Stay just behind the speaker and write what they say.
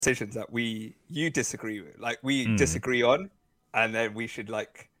decisions that you disagree with, like we disagree on, and then we should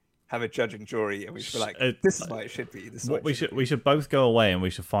like have a judging jury, and we should be like, this is why it should be. This is what we should both go away, and we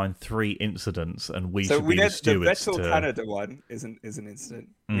should find 3 incidents, and we should be the stewards. The Vettel Canada one is an incident.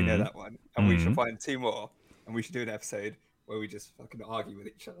 We know that one, and we should find 2 more, and we should do an episode where we just fucking argue with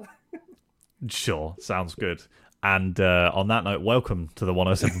each other. Sure, sounds good. And on that note, welcome to the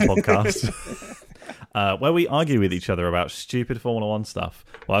 107 podcast, where we argue with each other about stupid Formula 1 stuff.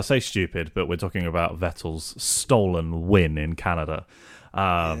 Well, I say stupid, but we're talking about Vettel's stolen win in Canada.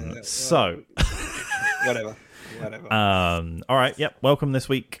 So, whatever. All right, yep. Welcome this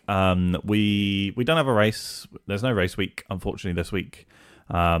week. We don't have a race. There's no race week, unfortunately, this week.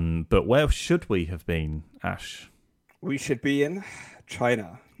 But where should we have been, Ash? We should be in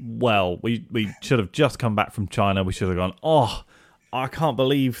China. Well, we should have just come back from China. We should have gone, oh, I can't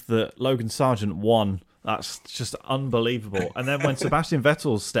believe that Logan Sargent won. That's just unbelievable. And then when Sebastian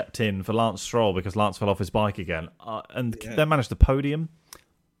Vettel stepped in for Lance Stroll because Lance fell off his bike again, and then managed the podium,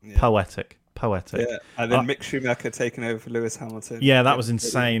 poetic. Yeah, and then Mick Schumacher taking over for Lewis Hamilton. Yeah, that was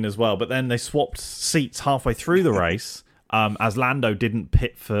insane as well. But then they swapped seats halfway through the race as Lando didn't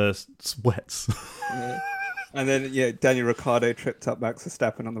pit for wets. Yeah. And then, Daniel Ricciardo tripped up Max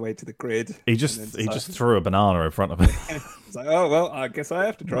Verstappen on the way to the grid. He just threw a banana in front of him. It's like, oh, well, I guess I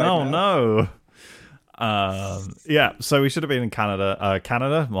have to drive now. No. So we should have been in Canada.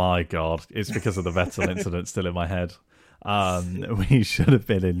 Canada? My God. It's because of the Vettel incident still in my head. We should have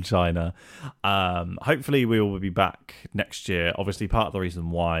been in China. Hopefully we will be back next year. Obviously, part of the reason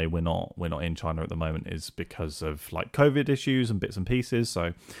why we're not in China at the moment is because of like COVID issues and bits and pieces.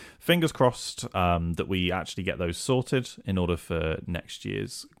 So fingers crossed that we actually get those sorted in order for next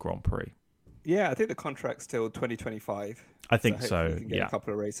year's Grand Prix. Yeah, I think the contract's till 2025. I think so. We can get a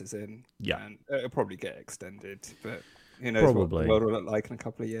couple of races in. Yeah, and it'll probably get extended, but who knows probably what the world will look like in a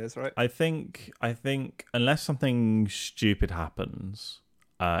couple of years, right? I think unless something stupid happens,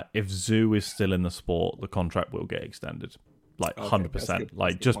 if Zhu is still in the sport, the contract will get extended, like 100%.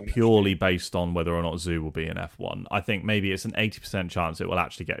 Like just purely based on whether or not Zhu will be in F1. I think maybe it's an 80% chance it will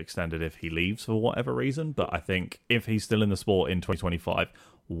actually get extended if he leaves for whatever reason. But I think if he's still in the sport in 2025,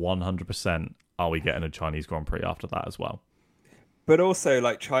 100% are we getting a Chinese Grand Prix after that as well. But also,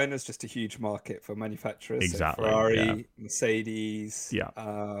 like, China's just a huge market for manufacturers. Exactly. So Ferrari, Mercedes,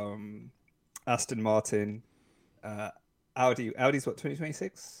 Aston Martin, Audi. Audi's what,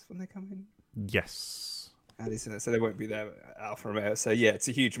 2026 when they come in? Yes. Audi's in it, so they won't be there. Alfa Romeo. So yeah, it's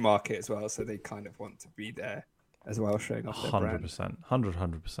a huge market as well. So they kind of want to be there as well, showing off their brand.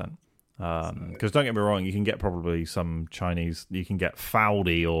 100%. Because don't get me wrong, you can get probably some Chinese. You can get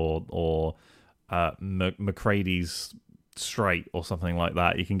Faudi or McCrady's Straight or something like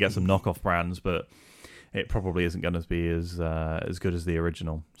that. You can get some knockoff brands, but it probably isn't going to be as good as the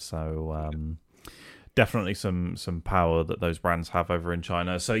original. So definitely some power that those brands have over in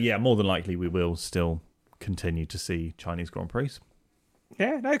China. So yeah, more than likely we will still continue to see Chinese Grand Prix.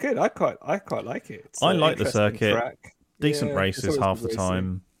 Yeah, no, good. I quite like it. I like the circuit. Decent races half the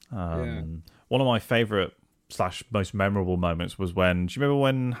time. One of my favourite / most memorable moments was when, do you remember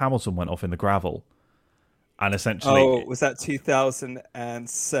when Hamilton went off in the gravel? And essentially, was that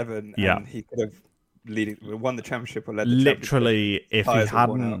 2007? Yeah, and he could have won the championship or led the literally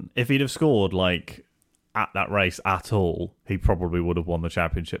championship. If he'd have scored like at that race at all, he probably would have won the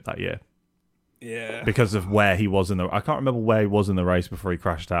championship that year. Yeah, because of where he was I can't remember where he was in the race before he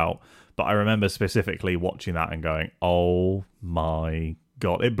crashed out, but I remember specifically watching that and going, "Oh my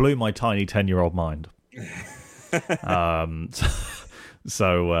God!" It blew my tiny 10-year-old mind.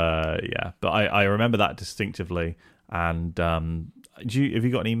 But I remember that distinctly. And have you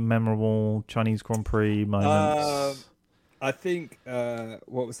got any memorable Chinese Grand Prix moments? I think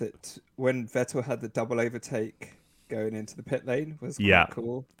what was it when Vettel had the double overtake going into the pit lane was quite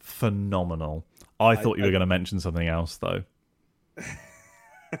cool. Phenomenal. I thought you were going to mention something else though.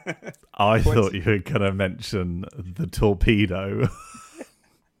 I thought you were going to mention the torpedo.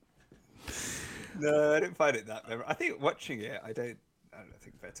 No, I didn't find it that memorable. I think watching it, I don't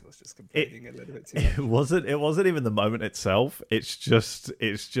think Vettel was just complaining a little bit too much. It wasn't even the moment itself. It's just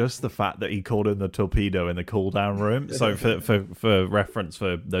the fact that he called in the torpedo in the cool down room. So for reference,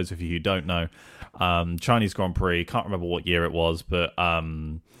 for those of you who don't know, Chinese Grand Prix, can't remember what year it was, but Daniel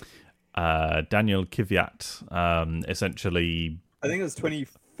Kvyat essentially, I think it was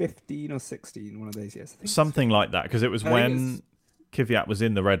 2015 or 16, one of those years. Something like that, because it was when Kvyat was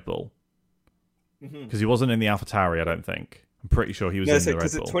in the Red Bull. Because he wasn't in the AlphaTauri, I don't think. I'm pretty sure he was in the Red Bull.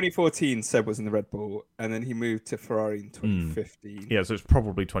 Because in 2014, Seb was in the Red Bull, and then he moved to Ferrari in 2015. Yeah, so it's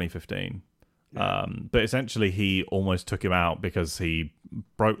probably 2015. Yeah. But essentially, he almost took him out because he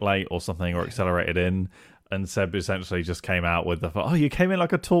broke late or something, or accelerated in. And Seb essentially just came out with the, "Oh, you came in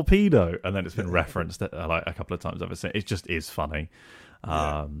like a torpedo," and then it's been referenced like a couple of times ever since. It just is funny.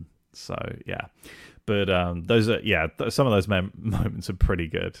 So yeah, but those are some of those moments are pretty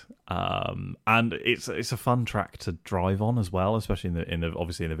good. And it's a fun track to drive on as well, especially in the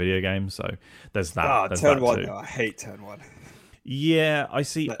obviously in the video game. So there's that. There's turn that one. too. Though, I hate turn one. Yeah, I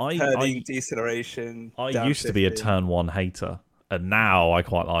see. Like turning, deceleration. I used to be a turn one hater, and now I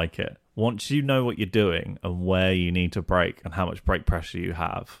quite like it. Once you know what you're doing and where you need to brake and how much brake pressure you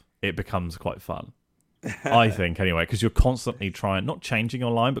have, it becomes quite fun. I think, anyway, because you're constantly not changing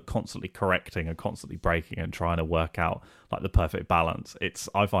your line, but constantly correcting and constantly braking and trying to work out like the perfect balance.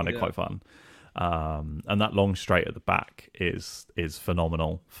 I find it quite fun. And that long straight at the back is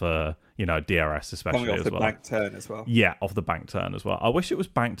phenomenal for DRS especially. Coming off as the well. bank turn as well. Yeah, off the bank turn as well. I wish it was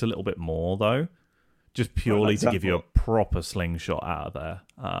banked a little bit more though. Just purely to give you a proper slingshot out of there.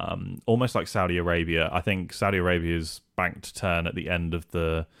 Almost like Saudi Arabia. I think Saudi Arabia's banked turn at the end of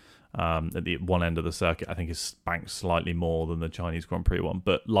at the one end of the circuit, I think is banked slightly more than the Chinese Grand Prix one.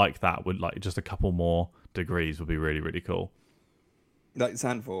 But like that, would like just a couple more degrees would be really, really cool. Like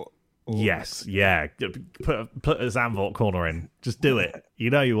Zandvoort. Yes, yeah. Put a Zandvoort corner in. Just do it.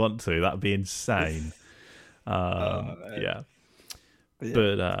 You know you want to. That would be insane. Yeah.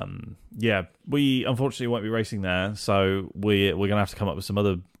 But we unfortunately won't be racing there, so we're gonna have to come up with some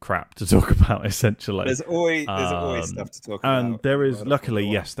other crap to talk about. Essentially, there's always stuff to talk about, and there is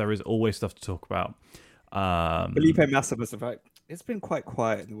luckily there is always stuff to talk about. Felipe Massa was like, it's been quite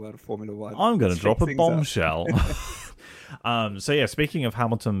quiet in the world of Formula One. I'm going to drop a bombshell. So yeah, speaking of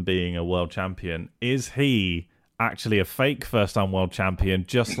Hamilton being a world champion, is he actually a fake first-time world champion,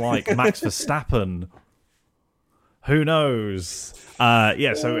 just like Max Verstappen? Who knows?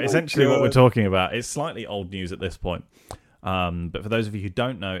 So essentially what we're talking about is slightly old news at this point. But for those of you who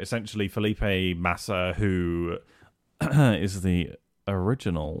don't know, essentially Felipe Massa, who is the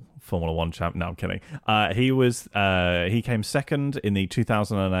original Formula One champ. No, I'm kidding. He came second in the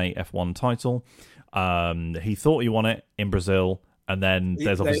 2008 F1 title. He thought he won it in Brazil, and then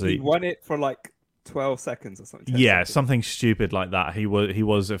he won it for like 12 seconds or something. Yeah, something stupid like that. He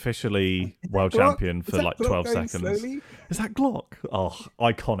was officially world champion for like 12 seconds. Slowly? Is that Glock? Oh,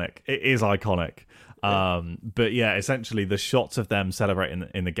 iconic. It is iconic. But yeah, essentially the shots of them celebrating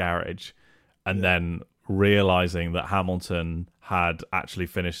in the garage and then realizing that Hamilton had actually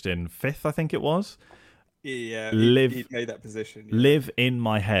finished in 5th, I think it was. Yeah, he made that position. Yeah. Live in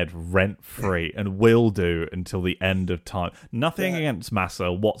my head rent free and will do until the end of time. Nothing against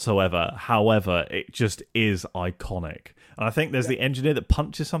Massa whatsoever. However, it just is iconic. And I think there's the engineer that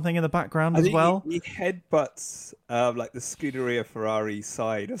punches something in the background as well. He headbutts like the Scuderia Ferrari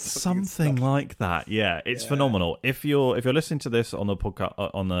side or something like that. Yeah, it's phenomenal. If you're listening to this on the podcast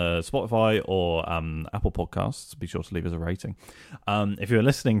on the Spotify or Apple Podcasts, be sure to leave us a rating. If you're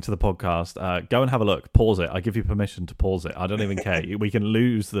listening to the podcast, go and have a look. Pause it. I give you permission to pause it. I don't even care. We can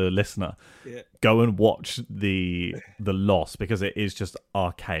lose the listener. Yeah. Go and watch the loss because it is just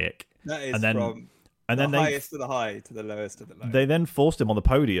archaic. That is and then highest of the high to the lowest of the low. They then forced him on the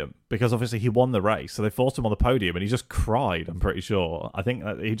podium because obviously he won the race. So they forced him on the podium and he just cried, I'm pretty sure. I think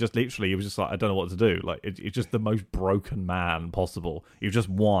that he was just like, I don't know what to do. Like, it's just the most broken man possible. You've just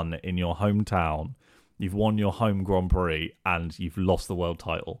won in your hometown. You've won your home Grand Prix and you've lost the world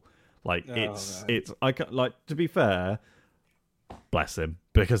title. Like, to be fair, bless him,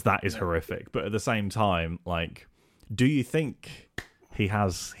 because that is horrific. But at the same time, like, do you think he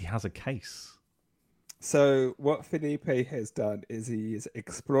has a case? So what Felipe has done is he is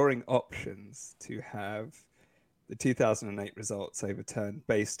exploring options to have the 2008 results overturned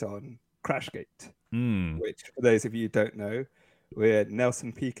based on Crashgate, which, for those of you who don't know, where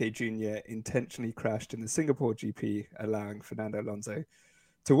Nelson Piquet Jr. intentionally crashed in the Singapore GP, allowing Fernando Alonso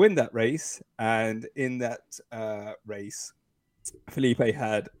to win that race. And in that race, Felipe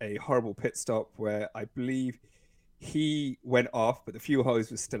had a horrible pit stop where I believe he went off, but the fuel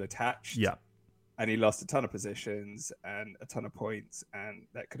hose was still attached. Yeah. And he lost a ton of positions and a ton of points, and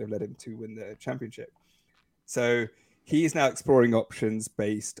that could have led him to win the championship. So he's now exploring options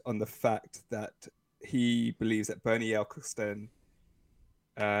based on the fact that he believes that Bernie Ecclestone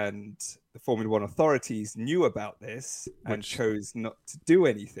and the Formula One authorities knew about this and chose not to do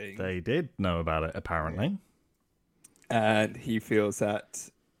anything. They did know about it, apparently. And he feels that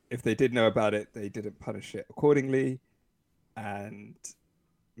if they did know about it, they didn't punish it accordingly and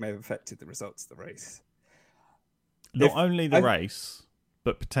may have affected the results of the race. Not only the race,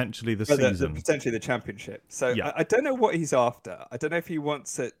 but potentially the season. Potentially the championship. So Yeah. I don't know what he's after. I don't know if he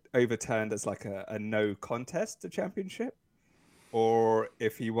wants it overturned as like a no contest to championship, or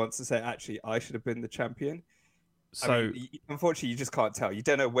if he wants to say, actually, I should have been the champion. So I mean, unfortunately, you just can't tell. You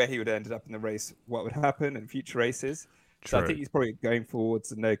don't know where he would have ended up in the race, what would happen in future races. true. So I think he's probably going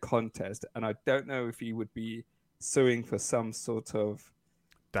forwards a no contest. And I don't know if he would be suing for some sort of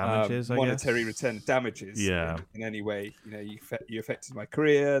damages, monetary return damages in any way. You know, you affected my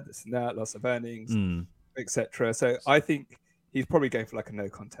career, this and that, loss of earnings, etc. So I think he's probably going for like a no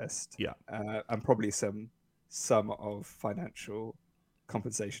contest. Yeah. And probably some of financial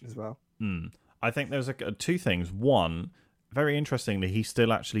compensation as well. I think there's two things. One, very interestingly, he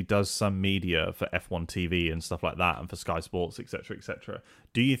still actually does some media for F1 TV and stuff like that, and for Sky Sports, etc., etc.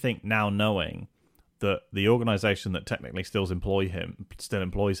 Do you think, now knowing that the organisation that technically still employs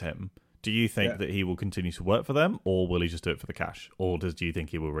him, do you think that he will continue to work for them, or will he just do it for the cash, or do you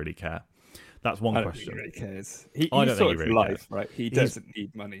think he will really care? That's one question. I don't think he really cares. I don't think he really cares. Right? He doesn't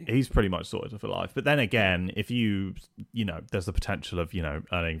need money. He's pretty much sorted for life. But then again, if you know, there's the potential of, you know,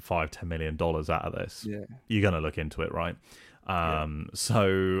 earning $5-10 million out of this. Yeah. You're going to look into it, right?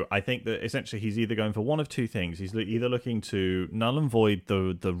 So I think that essentially he's either going for one of two things. He's either looking to null and void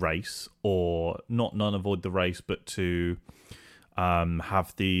the race, or not null and void the race, but to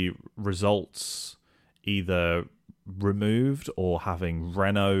have the results either removed, or having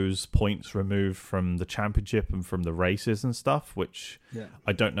Renault's points removed from the championship and from the races and stuff, which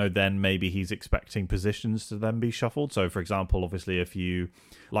I don't know. Then maybe he's expecting positions to then be shuffled. So for example, obviously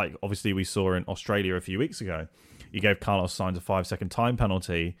we saw in Australia a few weeks ago, you gave Carlos Sainz a 5-second time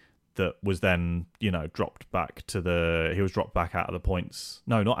penalty that was then, you know, dropped back he was dropped back out of the points.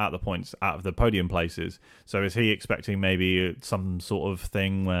 No, not out of the points, out of the podium places. So is he expecting maybe some sort of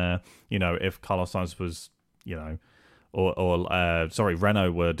thing where, you know, if Carlos Sainz was, you know,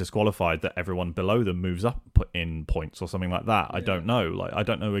 Renault were disqualified, that everyone below them moves up in points or something like that? I don't know. Like, I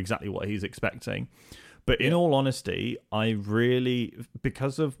don't know exactly what he's expecting. But in all honesty, I really,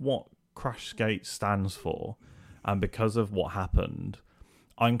 because of what Crashgate stands for and because of what happened,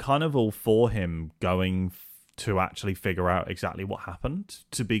 I'm kind of all for him going to actually figure out exactly what happened,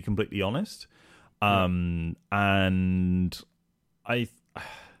 to be completely honest. And I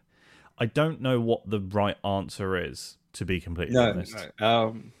don't know what the right answer is, to be completely honest.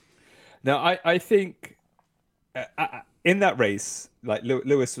 No, I think in that race, like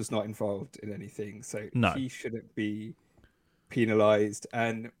Lewis was not involved in anything, so he shouldn't be penalised.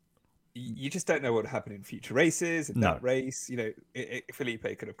 And you just don't know what would happen in future races. In that race, you know, Felipe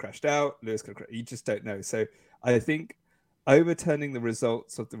could have crashed out, Lewis could have crashed. You just don't know. So I think overturning the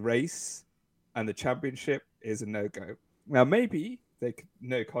results of the race and the championship is a no-go. Now, maybe they could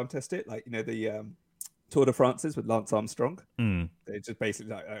no contest it, like, you know, the Tour de France's with Lance Armstrong. They just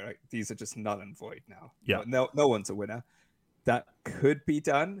basically like, all right, these are just null and void now. No one's a winner. That could be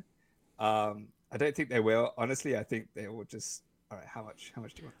done. I don't think they will. Honestly, I think they will just, all right, how much do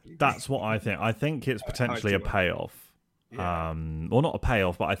you want? That's what I think. I think it's potentially a payoff. Well, not a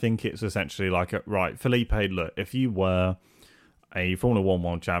payoff, but I think it's essentially like, right, Felipe, look, if you were a Formula 1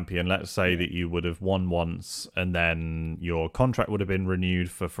 world champion, let's say that you would have won once and then your contract would have been renewed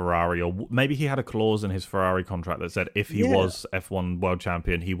for Ferrari, or maybe he had a clause in his Ferrari contract that said if he was F1 world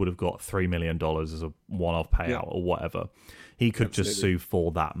champion, he would have got $3 million as a one-off payout or whatever. He could just sue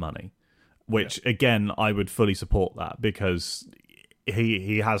for that money, which again, I would fully support that, because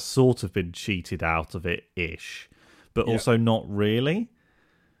he has sort of been cheated out of it-ish, but also not really.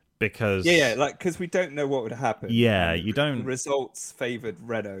 Because because we don't know what would happen. You don't. The results favoured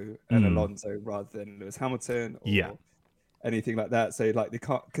Renault and Alonso rather than Lewis Hamilton or anything like that. So like they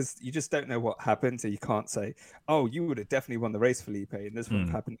can't, because you just don't know what happened. So you can't say, oh, you would have definitely won the race, Felipe, and this would have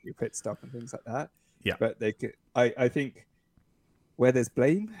happened in your pit stop and things like that. But they could. I think where there's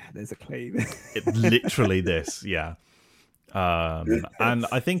blame, there's a claim. Literally this, and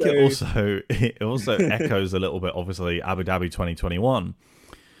I think it also echoes a little bit, obviously, Abu Dhabi 2021.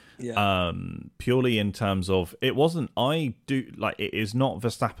 Purely in terms of it is not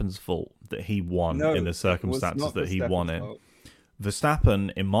Verstappen's fault that he won in the circumstances that he won in.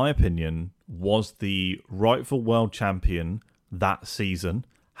 Verstappen, in my opinion, was the rightful world champion that season.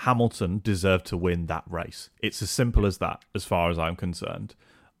 Hamilton deserved to win that race. It's as simple as that, as far as I'm concerned.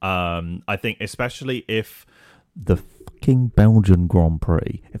 I think especially if the fucking Belgian Grand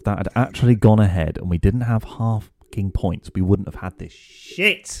Prix, if that had actually gone ahead and we didn't have half points, we wouldn't have had this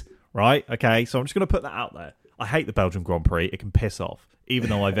shit. Right? Okay, so I'm just going to put that out there. I hate the Belgian Grand Prix. It can piss off, even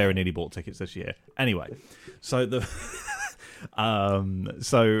though I very nearly bought tickets this year. Anyway, so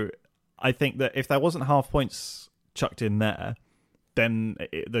so I think that if there wasn't half points chucked in there, then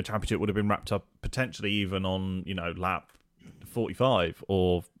the championship would have been wrapped up potentially even on, lap 45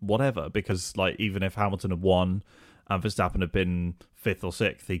 or whatever, because like even if Hamilton had won and Verstappen had been 5th or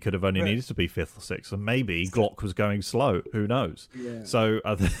 6th, he could have only needed to be 5th or 6th, and maybe Glock was going slow, who knows. So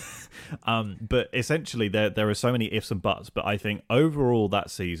but essentially there are so many ifs and buts, but I think overall that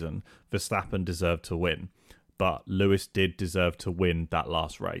season Verstappen deserved to win, but Lewis did deserve to win that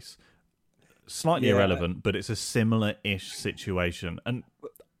last race. Slightly irrelevant, but it's a similar-ish situation, and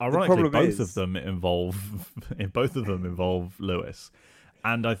ironically, both of them involve Lewis.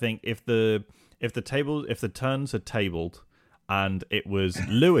 And I think if the turns had tabled and it was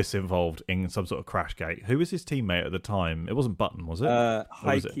Lewis involved in some sort of crash gate, who was his teammate at the time? It wasn't Button, was it?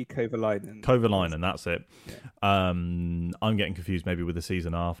 Heikki Kovalainen. Kovalainen, that's it. Yeah. I'm getting confused maybe with the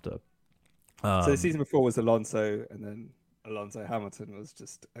season after. So the season before was Alonso, and then Alonso Hamilton was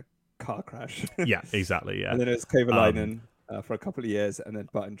just a car crash. Yeah, exactly. Yeah, and then it was Kovalainen for a couple of years, and then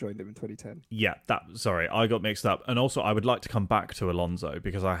Button joined him in 2010. Yeah, sorry, I got mixed up. And also, I would like to come back to Alonso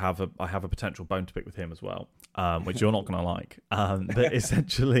because I have a potential bone to pick with him as well, which you're not going to like. But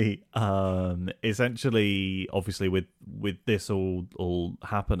essentially, obviously, with this all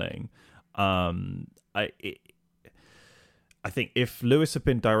happening, I think if Lewis had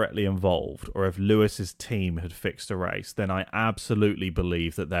been directly involved, or if Lewis's team had fixed a race, then I absolutely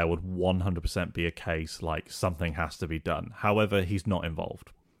believe that there would 100% be a case like something has to be done. However, he's not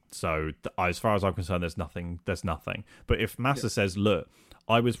involved. So as far as I'm concerned, there's nothing. But if Massa says, look,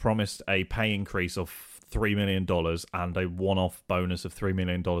 I was promised a pay increase of $3 million and a one-off bonus of $3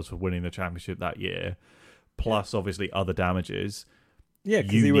 million for winning the championship that year, plus obviously other damages. Yeah,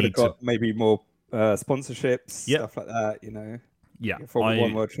 because he would have got maybe more sponsorships, stuff like that, Yeah,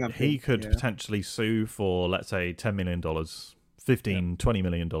 World Champion. He could potentially sue for, let's say, $10 million, $15, $20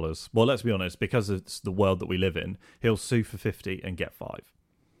 million. Well, let's be honest, because it's the world that we live in, he'll sue for 50 and get 5.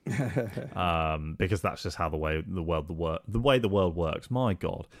 Because that's just how the way the world works. My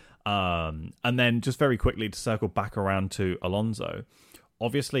God. And then just very quickly to circle back around to Alonso.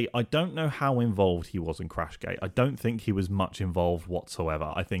 Obviously, I don't know how involved he was in Crashgate. I don't think he was much involved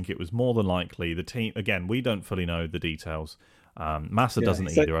whatsoever. I think it was more than likely the team. Again, we don't fully know the details. Massa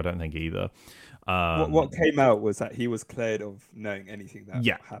doesn't either. I don't think either. What came out was that he was cleared of knowing anything that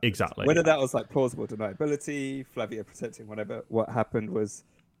happened. Exactly. Whether that was like plausible deniability, Flavia protecting, whatever. What happened was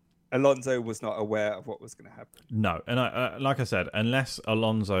Alonso was not aware of what was going to happen. No, and I like I said, unless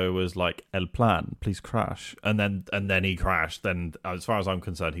Alonso was like, El plan, please crash, and then he crashed, then as far as I'm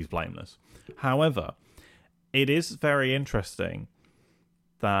concerned, he's blameless. However, it is very interesting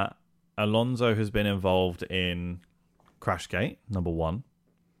that Alonso has been involved in Crashgate, number 1.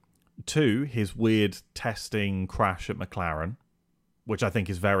 2, his weird testing crash at McLaren, which I think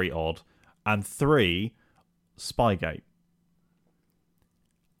is very odd. And 3, Spygate.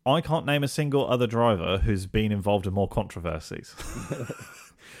 I can't name a single other driver who's been involved in more controversies.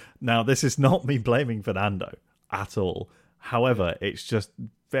 Now, this is not me blaming Fernando at all. However, it's just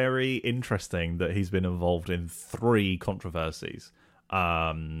very interesting that he's been involved in 3 controversies.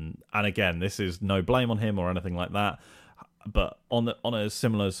 And again, this is no blame on him or anything like that. But on a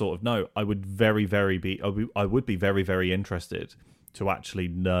similar sort of note, I would be very, very interested to actually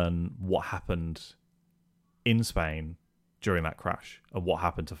learn what happened in Spain during that crash and what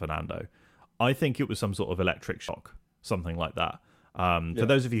happened to Fernando. I think it was some sort of electric shock, something like that. For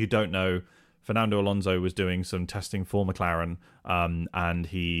those of you who don't know, Fernando Alonso was doing some testing for McLaren, and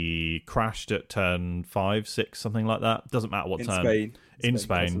he crashed at turn 5, 6, something like that. Doesn't matter what turn. In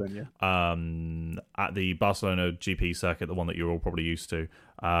Spain, at the Barcelona GP circuit, the one that you're all probably used to.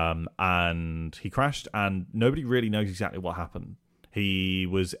 And he crashed, and nobody really knows exactly what happened. He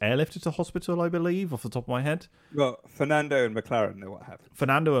was airlifted to hospital, I believe, off the top of my head. Well, Fernando and McLaren know what happened.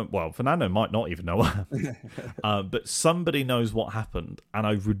 Fernando might not even know what happened. But somebody knows what happened, and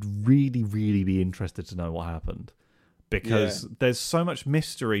I would really, really be interested to know what happened. Because there's so much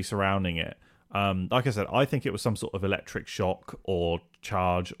mystery surrounding it. Like I said, I think it was some sort of electric shock or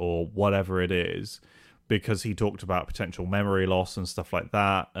charge or whatever it is, because he talked about potential memory loss and stuff like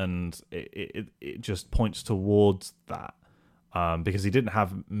that, and it just points towards that. Because he didn't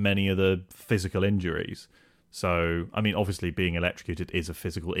have many of the physical injuries. So, I mean, obviously being electrocuted is a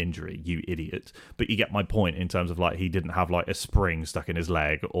physical injury, you idiot. But you get my point in terms of, like, he didn't have, like, a spring stuck in his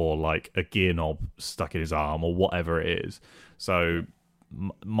leg or, like, a gear knob stuck in his arm or whatever it is. So,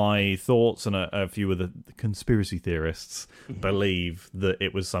 my thoughts and a few of the conspiracy theorists believe that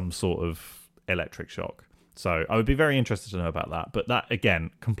it was some sort of electric shock. So, I would be very interested to know about that. But that, again,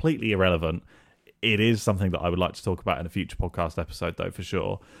 completely irrelevant. it is something that I would like to talk about in a future podcast episode, though, for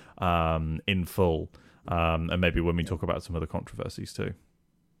sure, in full, and maybe when we talk about some other controversies too.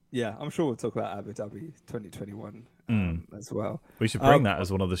 Yeah, I'm sure we'll talk about Abu Dhabi 2021 as well. We should bring that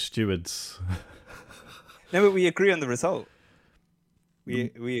as one of the stewards. No, but we agree on the result.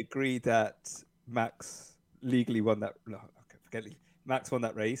 We agree that Max legally won that. No, okay, forget legally. Max won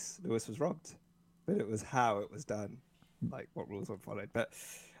that race. Lewis was robbed, but it was how it was done, like what rules were followed. But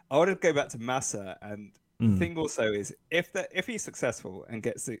I want to go back to Massa, and the thing also is if he's successful and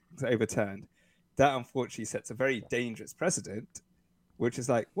gets it overturned, that unfortunately sets a very dangerous precedent, which is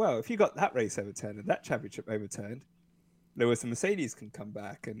like, well, if you got that race overturned and that championship overturned, Lewis and Mercedes can come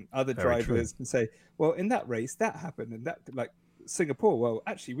back, and other drivers can say, well, in that race that happened, and that, like Singapore, well,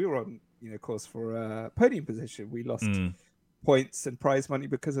 actually we were on course for a podium position, we lost points and prize money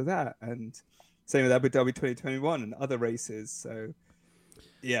because of that, and same with Abu Dhabi 2021 and other races. So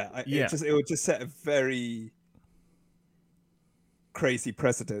it would just set a very crazy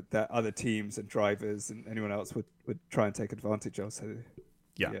precedent that other teams and drivers and anyone else would try and take advantage of. So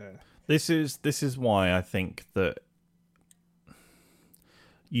this is why I think that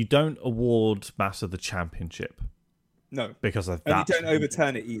you don't award Massa the championship. No, because of that. And you don't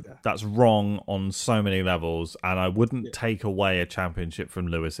overturn it either. That's wrong on so many levels, and I wouldn't take away a championship from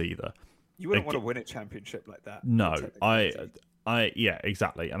Lewis either. You wouldn't want to win a championship like that. No,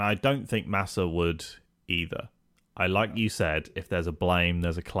 exactly, and I don't think Massa would either. You said, if there's a blame,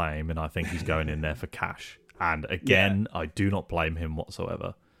 there's a claim, and I think he's going in there for cash. And again, I do not blame him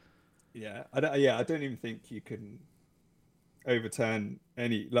whatsoever. Yeah, I don't even think you can overturn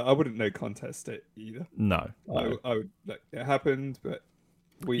any. Like, I wouldn't no contest it either. No. I would, like, it happened, but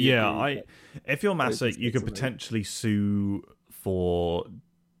if you're Massa, you could potentially sue for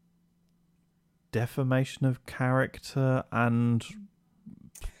defamation of character and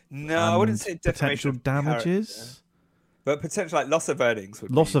I wouldn't say potential damages, but potential like loss of earnings.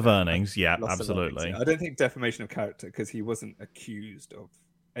 Earnings, yeah, absolutely. Earnings, yeah. I don't think defamation of character, because he wasn't accused of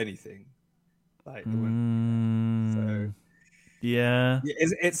anything. Like, so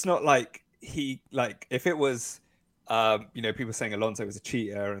it's not like he, like, if it was people saying Alonso was a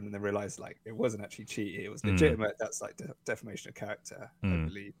cheater and then they realized like it wasn't actually cheating, it was legitimate, that's like defamation of character. I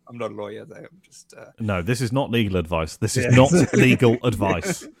believe. I'm not a lawyer though, I'm just no, this is not legal advice. This is not legal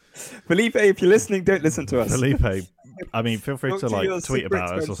advice. Felipe, if you're listening, don't listen to us. Felipe, I mean, feel free to tweet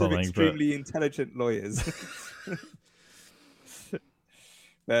about us or something. Extremely intelligent lawyers.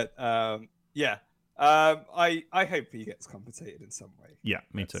 But I hope he gets compensated in some way. Yeah,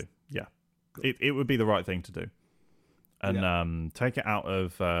 me too. Yeah, cool. It would be the right thing to do, and take it out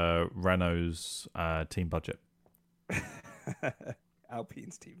of Renault's team budget.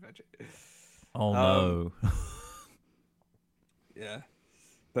 Alpine's team budget. Oh no. Yeah,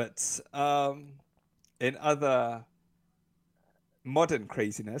 but in other modern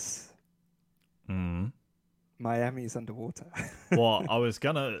craziness, Miami's underwater. Well, I was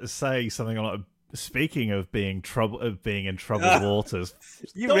gonna say something like, speaking of being in troubled waters.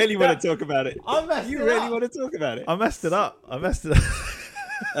 You really want to talk about it? Really want to talk about it? I messed it up.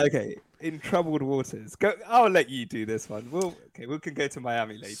 Okay, in troubled waters. Go. I'll let you do this one. We can go to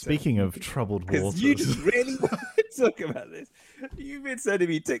Miami later. Speaking of troubled waters, you just really want to talk about this. You've been sending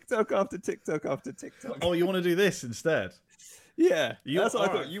me TikTok after TikTok after TikTok. Oh, you want to do this instead? Yeah, that's what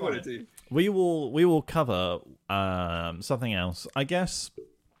I thought you want to do. We will cover something else. I guess,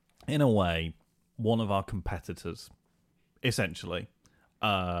 in a way, one of our competitors, essentially.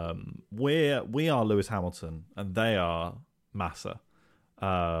 We are Lewis Hamilton, and they are Massa.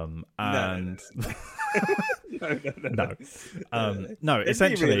 No.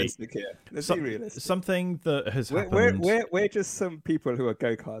 Essentially, Let's be realistic. Something that has happened. We're just some people who are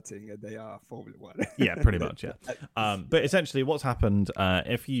go-karting, and they are Formula One. Yeah, pretty much. Yeah. But essentially, what's happened?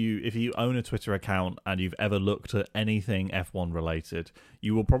 If you own a Twitter account and you've ever looked at anything F1 related,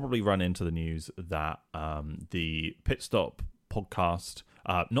 you will probably run into the news that the Pit Stop podcast,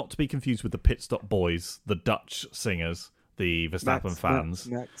 not to be confused with the Pit Stop Boys, the Dutch singers, the Verstappen fans,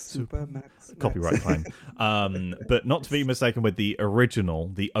 Max, copyright claim, but not to be mistaken with the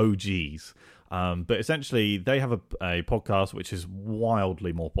original, the OGs. But essentially, they have a podcast which is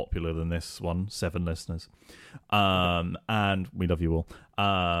wildly more popular than this one, 7 listeners, and we love you all.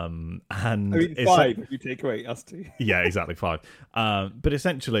 And I mean, 5 if you take away us 2. Yeah, exactly, 5. But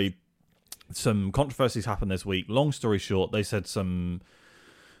essentially, some controversies happened this week. Long story short, they said some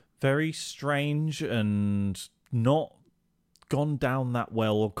very strange and not gone down that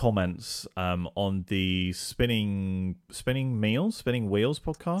well comments on the spinning wheels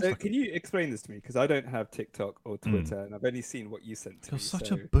podcast. So can you explain this to me, because I don't have TikTok or Twitter, and I've only seen what you sent to me. You're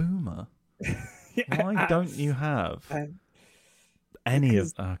such a boomer. Why don't you have any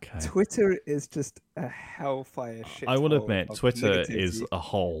of? Okay, Twitter is just a hellfire shit. I will admit, Twitter is a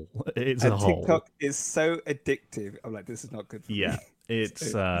hole. It's a hole. TikTok is so addictive. I'm like, this is not good for me.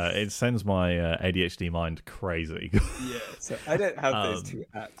 It's it sends my ADHD mind crazy. So I don't have those two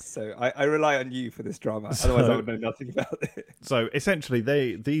apps, so I rely on you for this drama. Otherwise, I would know nothing about it. So essentially,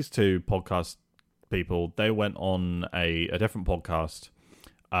 these two podcast people, they went on a different podcast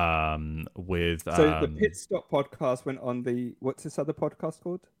with the Pit Stop podcast went on the, what's this other podcast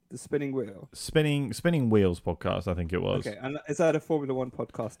called? The Spinning Wheel. Spinning Wheels podcast, I think it was. Okay, and is that a Formula One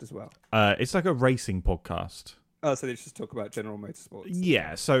podcast as well? It's like a racing podcast. Oh, so they just talk about general motorsports.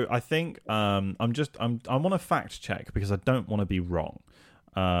 Yeah, so I think I want to fact check because I don't want to be wrong.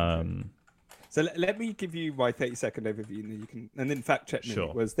 So let me give you my 30-second overview, and then fact check me.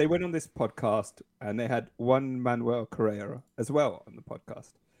 Sure. Was they went on this podcast and they had Juan Manuel Correa as well on the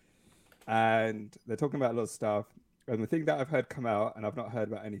podcast, and they're talking about a lot of stuff. And the thing that I've heard come out, and I've not heard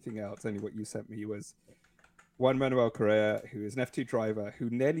about anything else, only what you sent me, was Juan Manuel Correa, who is an F2 driver who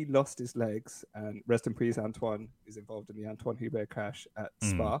nearly lost his legs, and rest in peace, Antoine is involved in the Antoine Hubert crash at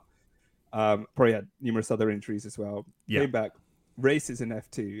Spa. Probably had numerous other injuries as well. Yeah. Came back, races in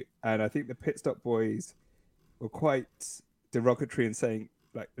F2, and I think the Pit Stop boys were quite derogatory in saying,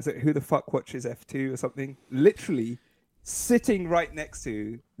 like, is it who the fuck watches F2 or something? Literally sitting right next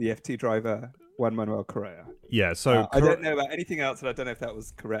to the F2 driver, Juan Manuel Correa. Yeah, so I don't know about anything else, and I don't know if that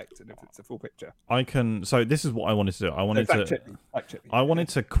was correct and if it's a full picture. So this is what I wanted to do. I wanted fact check me. I wanted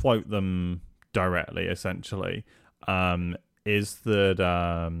to quote them directly. Essentially, is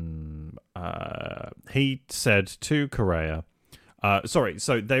that he said to Correa.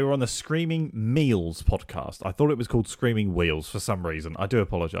 So they were on the Screaming Meals podcast. I thought it was called Screaming Wheels for some reason. I do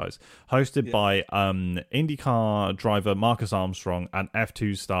apologize. Hosted by IndyCar driver Marcus Armstrong and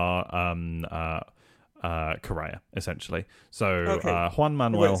F2 star Correa, essentially. So Juan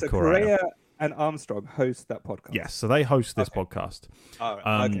Manuel Correa and Armstrong host that podcast. Yes, so they host this podcast. All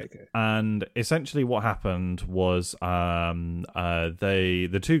right. Okay. And essentially what happened was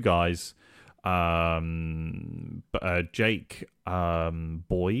the two guys, Jake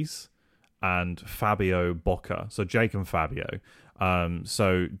Boys and Fabio Bocca. So Jake and Fabio.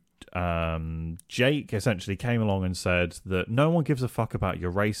 Jake essentially came along and said that no one gives a fuck about your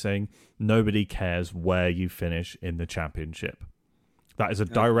racing. Nobody cares where you finish in the championship. That is a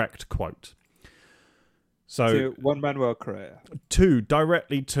direct quote. So Juan Manuel Correa.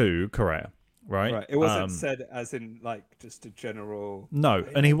 Directly to Correa. Right. It wasn't said as in like just a general. No,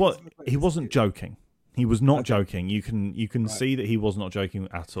 and he wasn't joking. He was not joking. You can see that he was not joking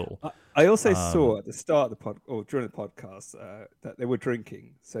at all. I also saw at the start of the during the podcast that they were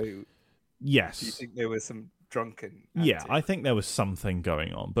drinking. So yes, do you think there was some drunken? Yeah, I think there was something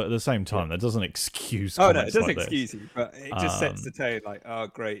going on, but at the same time, that doesn't excuse. Oh no, it doesn't excuse you, but it just sets the tone. Like, oh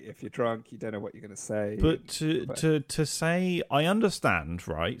great, if you're drunk, you don't know what you're going to say. But to say, I understand,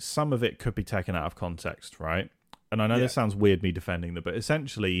 right? Some of it could be taken out of context, right? And I know this sounds weird, me defending them, but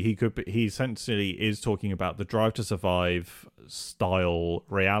essentially, he essentially is talking about the Drive to Survive style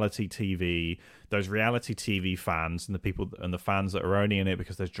reality TV. Those reality TV fans and the people and the fans that are only in it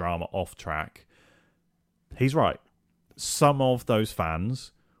because there's drama off track. He's right. Some of those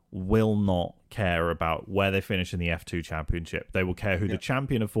fans will not care about where they finish in the F2 championship. They will care who the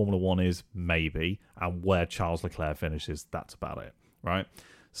champion of Formula One is, maybe, and where Charles Leclerc finishes. That's about it, right?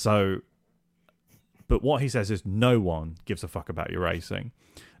 So, but what he says is no one gives a fuck about your racing.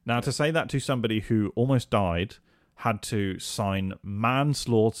 Now, to say that to somebody who almost died, had to sign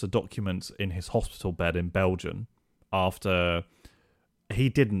manslaughter documents in his hospital bed in Belgium after he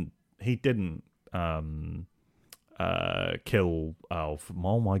didn't kill.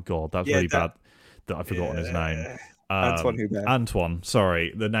 Oh my god, that's really bad that I've forgotten his name. Antoine Hubert. Antoine,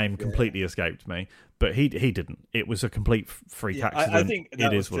 sorry, the name completely escaped me. But he didn't. It was a complete freak accident. I think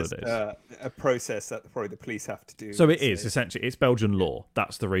it is what it is. A process that probably the police have to do. So it is essentially, it's Belgian law.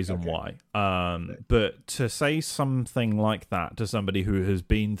 That's the reason why. But to say something like that to somebody who has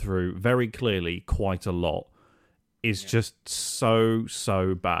been through very clearly quite a lot is just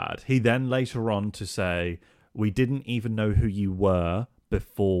so bad. He then later on to say, we didn't even know who you were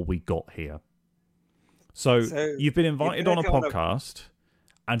before we got here. So you've been invited on a podcast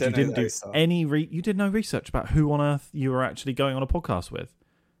and you didn't do you did no research about who on earth you were actually going on a podcast with.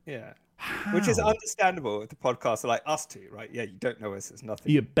 Yeah. How? Which is understandable if the podcasts are like us two, right? Yeah, you don't know us, there's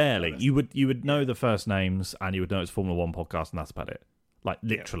nothing. You barely. You would know the first names and you would know it's Formula One podcast and that's about it. Like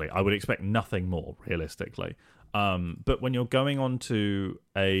literally, I would expect nothing more realistically. But when you're going on to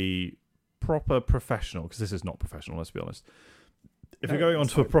a proper professional, because this is not professional, let's be honest, if you're going on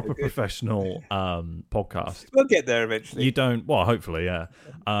to a proper professional podcast, we'll get there eventually. You don't. Well, hopefully, yeah.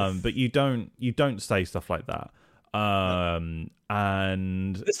 But you don't say stuff like that. And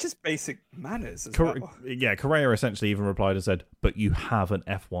it's just basic manners as well. Yeah, Correa essentially even replied and said, "But you have an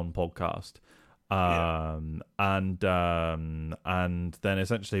F1 podcast." And then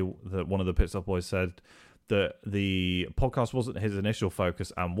essentially one of the pit stop boys said that the podcast wasn't his initial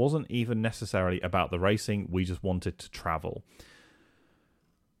focus and wasn't even necessarily about the racing. We just wanted to travel.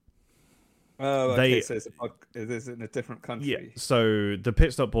 Oh, okay. So it's in a different country. Yeah. So the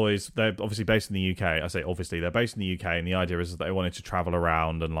pit stop boys, they're obviously based in the UK. I say obviously they're based in the UK, and the idea is that they wanted to travel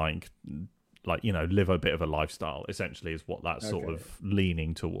around and like live a bit of a lifestyle. Essentially, is what that's sort of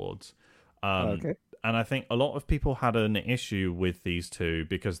leaning towards. And I think a lot of people had an issue with these two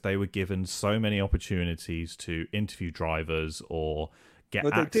because they were given so many opportunities to interview drivers or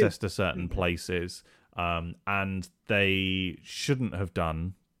get access to certain places, and they shouldn't have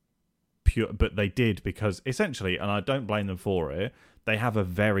done. But they did because essentially, and I don't blame them for it, they have a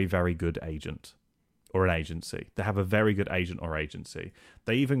very, very good agent or an agency. They have a very good agent or agency.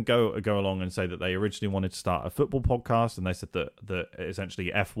 They even go along and say that they originally wanted to start a football podcast, and they said that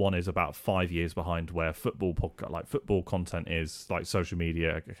essentially F1 is about 5 years behind where football content is, like social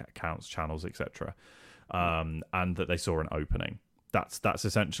media accounts, channels, etc. And that they saw an opening. That's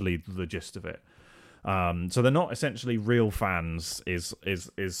essentially the gist of it. So they're not essentially real fans is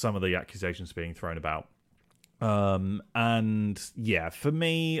some of the accusations being thrown about. And yeah, for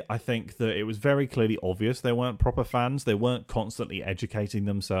me, I think that it was very clearly obvious they weren't proper fans. They weren't constantly educating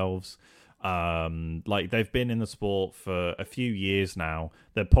themselves. Like they've been in the sport for a few years now.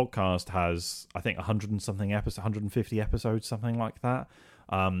 Their podcast has, I think, 100 and something episodes, 150 episodes, something like that.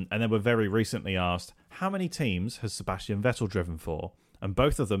 And they were very recently asked, how many teams has Sebastian Vettel driven for? And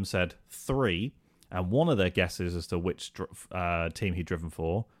both of them said 3. And one of their guesses as to which team he'd driven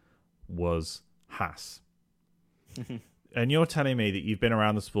for was Haas. And you're telling me that you've been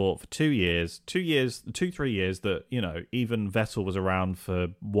around the sport for 2 years, 3 years that, even Vettel was around for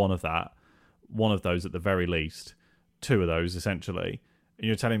one of those at the very least, 2 of those essentially. And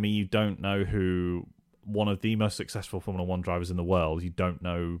you're telling me you don't know who one of the most successful Formula 1 drivers in the world, you don't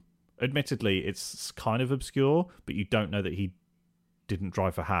know, admittedly, it's kind of obscure, but you don't know that he didn't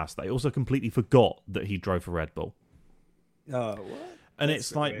drive for Haas. They also completely forgot that he drove for Red Bull. Oh, what? And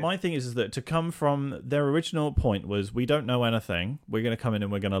that's it's like, weird. My thing is that to come from their original point was, we don't know anything, we're going to come in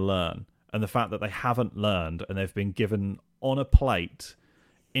and we're going to learn. And the fact that they haven't learned and they've been given on a plate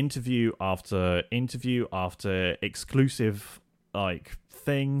interview after exclusive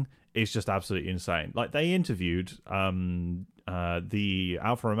thing is just absolutely insane. Like they interviewed the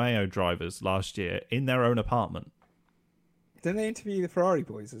Alfa Romeo drivers last year in their own apartment. Didn't they interview the Ferrari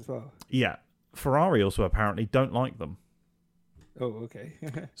boys as well? Yeah. Ferrari also apparently don't like them. Oh, okay.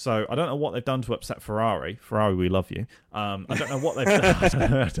 So I don't know what they've done to upset Ferrari. Ferrari, we love you. I don't know what they've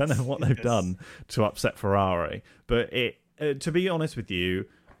done. I don't know what they've done to upset Ferrari. But to be honest with you,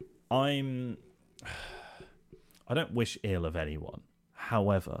 I don't wish ill of anyone.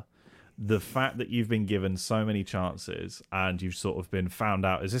 However, the fact that you've been given so many chances and you've sort of been found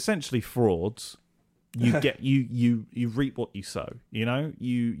out as essentially frauds. You get you reap what you sow.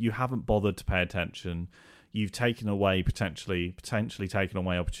 You haven't bothered to pay attention. You've taken away potentially taken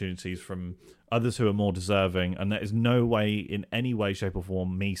away opportunities from others who are more deserving, and there is no way, in any way, shape, or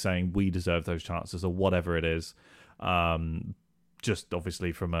form, me saying we deserve those chances or whatever it is. Just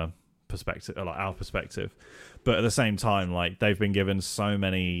obviously from a perspective, like our perspective, but at the same time, like they've been given so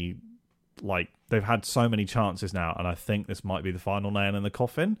many, they've had so many chances now, and I think this might be the final nail in the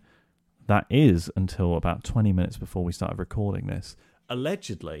coffin. That is until about 20 minutes before we started recording this.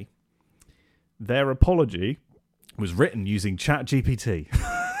 Allegedly, their apology was written using ChatGPT.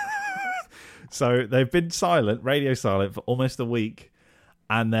 So they've been radio silent, for almost a week.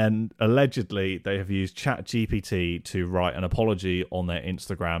 And then allegedly they have used ChatGPT to write an apology on their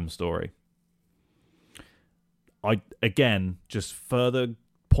Instagram story. Just further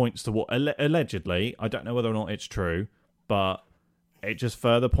points to what allegedly, I don't know whether or not it's true, but it just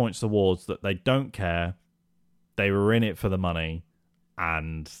further points towards that they don't care. They were in it for the money,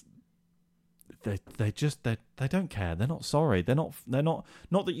 and they don't care. They're not sorry. They're not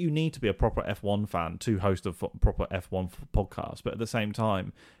that you need to be a proper F1 fan to host a proper F1 podcast, but at the same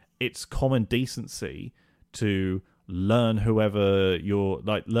time, it's common decency to learn whoever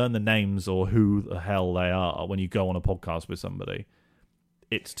learn the names or who the hell they are when you go on a podcast with somebody.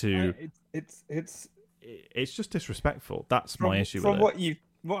 It's just disrespectful. That's my issue with it.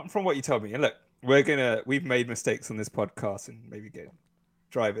 From what you told me, and look, we've made mistakes on this podcast and maybe get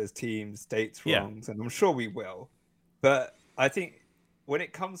drivers, teams, dates wrong, and I'm sure we will. But I think when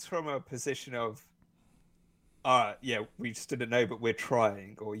it comes from a position of, yeah, we just didn't know, but we're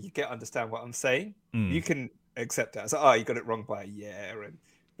trying, or you understand what I'm saying, you can accept that. So, you got it wrong by a year,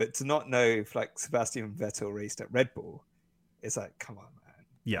 but to not know if like Sebastian Vettel raced at Red Bull, it's like, come on, man.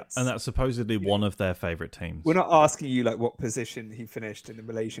 Yeah, and that's supposedly one of their favorite teams. We're not asking you like what position he finished in the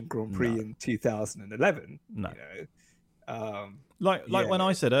Malaysian Grand Prix in 2011. No. You know? Like when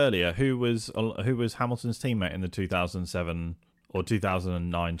I said earlier, who was Hamilton's teammate in the 2007 or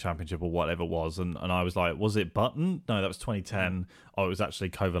 2009 championship or whatever it was, and I was like, was it Button? No, that was 2010. Oh, it was actually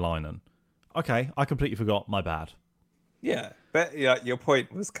Kovalainen. Okay, I completely forgot. My bad. Yeah, but your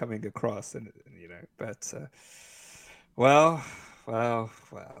point was coming across, and you know, but well,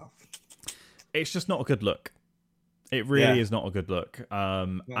 it's just not a good look. It really is not a good look.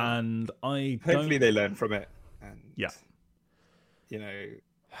 And hopefully they learn from it. And you know,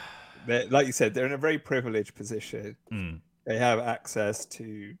 like you said, they're in a very privileged position. They have access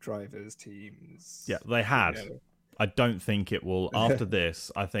to drivers, teams. Yeah, they had. You know. I don't think it will. After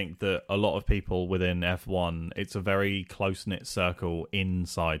this, I think that a lot of people within F1, it's a very close-knit circle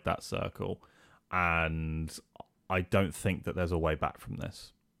inside that circle. And I don't think that there's a way back from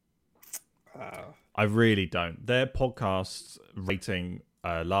this. I really don't. Their podcast rating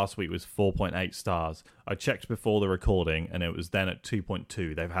last week was 4.8 stars. I checked before the recording, and it was then at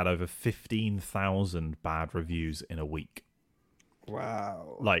 2.2. They've had over 15,000 bad reviews in a week.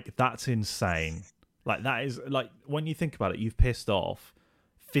 Wow. Like, that's insane. Like, that is, like, when you think about it, you've pissed off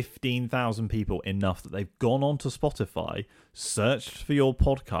 15,000 people enough that they've gone onto Spotify, searched for your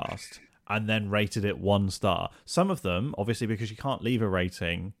podcast, and then rated it 1 star. Some of them, obviously, because you can't leave a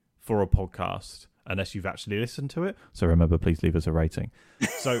rating for a podcast unless you've actually listened to it. So remember, please leave us a rating.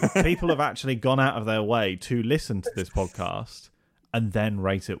 So people have actually gone out of their way to listen to this podcast and then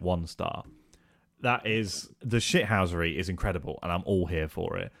rate it 1 star. That is, the shithousery is incredible, and I'm all here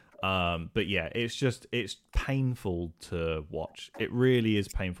for it. But yeah, it's painful to watch. It really is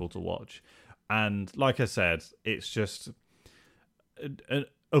painful to watch. And like I said, it's just,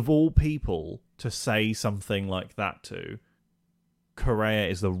 of all people to say something like that to, Correa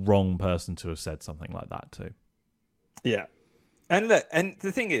is the wrong person to have said something like that to. Yeah. And look, and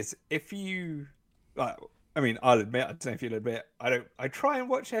the thing is, if you, I mean, I'll admit, I don't know if you'll admit, I try and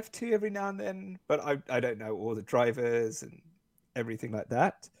watch F2 every now and then, but I don't know all the drivers and everything like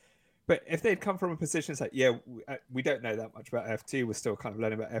that. But if they'd come from a position, it's like, yeah, we don't know that much about F2. We're still kind of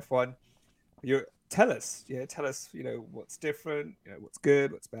learning about F1. Tell us, you know, what's different, you know, what's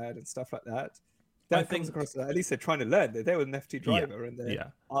good, what's bad, and stuff like that. That comes across. At least they're trying to learn. They were an F2 driver, and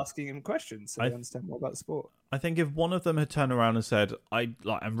they're asking him questions so they understand more about the sport. I think if one of them had turned around and said, I'm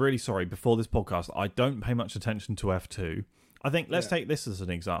really sorry, before this podcast, I don't pay much attention to F2. I think, let's take this as an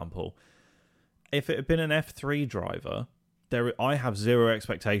example. If it had been an F3 driver, I have zero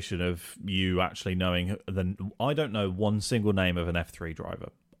expectation of you actually knowing. I don't know one single name of an F3 driver.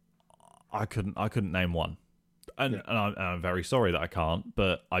 I couldn't name one. And I'm very sorry that I can't,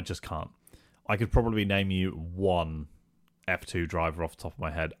 but I just can't. I could probably name you one F2 driver off the top of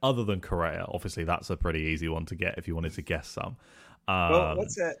my head, other than Correa. Obviously, that's a pretty easy one to get if you wanted to guess some. Well,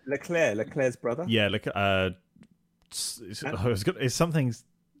 what's it? Leclerc's brother? Yeah, it's something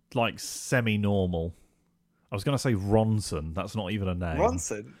like semi-normal. I was going to say Ronson. That's not even a name.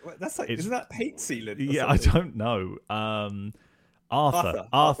 Ronson? That's like, isn't that paint sealant? Yeah, I don't know. Arthur.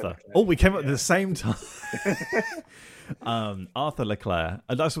 Oh, we came up at the same time. Arthur Leclerc.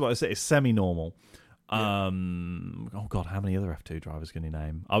 That's what I said. It's semi-normal. Oh God, how many other F2 drivers can you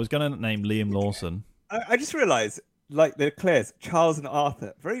name? I was going to name Liam Lawson. I just realised, like the Leclercs, Charles and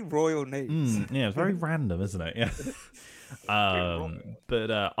Arthur, very royal names. Yeah, it's very random, isn't it? Yeah.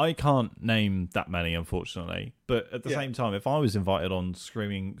 But I can't name that many, unfortunately. But at the same time, if I was invited on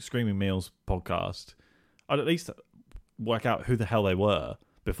Screaming Meals podcast, I'd at least work out who the hell they were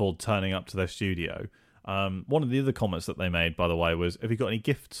before turning up to their studio. One of the other comments that they made, by the way, was, have you got any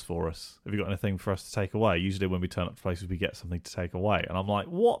gifts for us? Have you got anything for us to take away? Usually when we turn up to places, we get something to take away. And I'm like,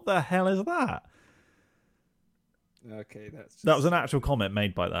 what the hell is that? Okay, that was an actual comment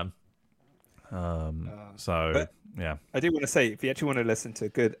made by them. Yeah. I do want to say, if you actually want to listen to a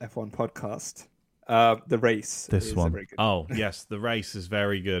good F1 podcast, The Race. This one. Very good. Oh, yes, The Race is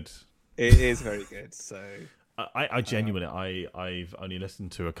very good. It is very good. So I genuinely, I've only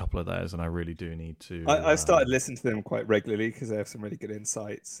listened to a couple of theirs, and I really do need to. I've started listening to them quite regularly because they have some really good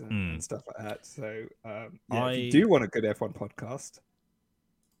insights and stuff like that. So if you do want a good F1 podcast,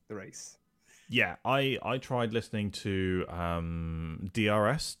 The Race. Yeah, I tried listening to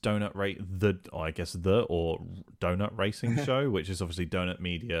DRS Donut Donut Racing Show, which is obviously Donut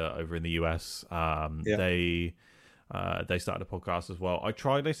Media over in the US. They They started a podcast as well. I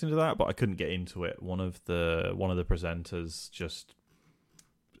tried listening to that, but I couldn't get into it. One of the presenters just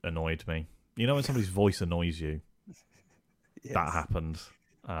annoyed me. You know when somebody's voice annoys you? Yes. That happened.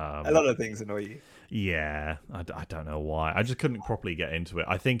 A lot of things annoy you. Yeah, I don't know why. I just couldn't properly get into it.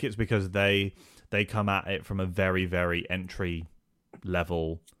 I think it's because they come at it from a very, very entry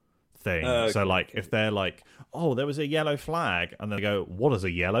level thing. So like if they're like, oh, there was a yellow flag, and they go, what does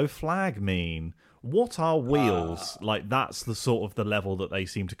a yellow flag mean? What are wheels? Like that's the sort of the level that they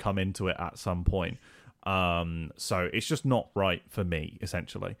seem to come into it at some point. So it's just not right for me,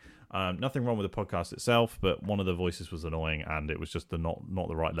 essentially. Nothing wrong with the podcast itself, but one of the voices was annoying, and it was just not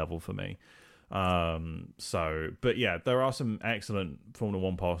the right level for me. But yeah, there are some excellent Formula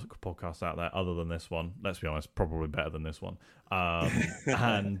One podcasts out there other than this one. Let's be honest, probably better than this one. Yeah,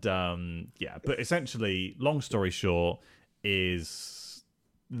 but essentially, long story short, is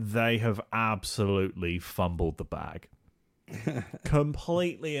they have absolutely fumbled the bag.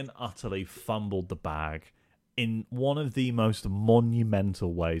 Completely and utterly fumbled the bag in one of the most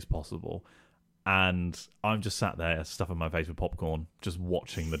monumental ways possible. And I'm just sat there stuffing my face with popcorn, just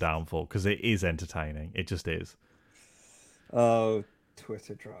watching the downfall, because it is entertaining. It just is. Oh,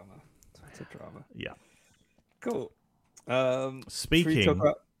 Twitter drama. Yeah. Cool. Speaking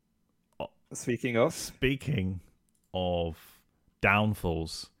of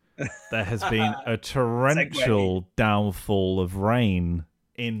downfalls, there has been a torrential downfall of rain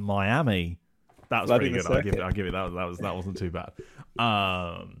in Miami. That was pretty good. I'll give it that. That wasn't too bad.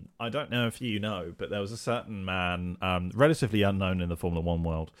 I don't know if you know, but there was a certain man, relatively unknown in the Formula One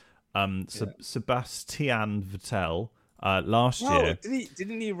world, Sebastian Vettel, last year.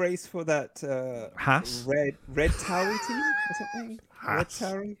 Didn't he race for that Haas? Red Tauri team or something? Haas.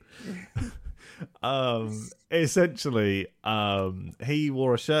 Red Tauri? Essentially, he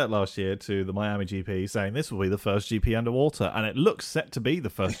wore a shirt last year to the Miami GP saying this will be the first GP underwater, and it looks set to be the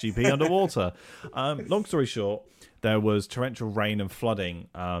first GP underwater. Long story short, there was torrential rain and flooding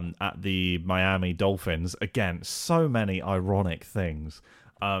at the Miami Dolphins. Again, so many ironic things.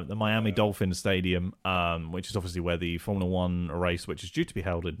 The Miami Dolphins Stadium, which is obviously where the Formula One race, which is due to be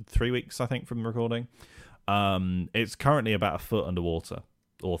held in 3 weeks, I think, from the recording. It's currently about a foot underwater,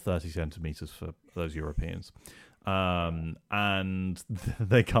 or 30 centimeters for those Europeans. And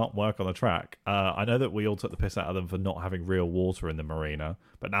they can't work on the track. I know that we all took the piss out of them for not having real water in the marina,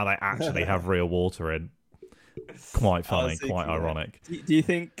 but now they actually have real water in. Quite funny, quite ironic. Do you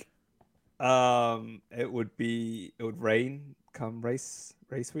think it would rain come race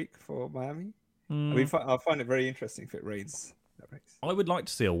week for Miami? I mean, I'll find it very interesting if it rains that race. I would like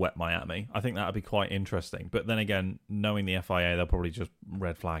to see a wet Miami. I think that would be quite interesting. But then again, knowing the FIA, they'll probably just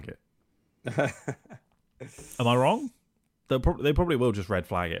red flag it. Am I wrong? They probably will just red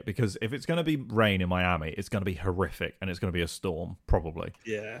flag it, because if it's going to be rain in Miami, it's going to be horrific, and it's going to be a storm, probably.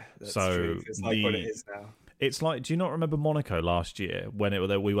 Yeah, that's true. It's like what it is now. It's like, do you not remember Monaco last year when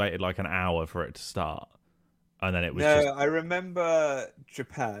we waited like an hour for it to start, and then it was? No, I remember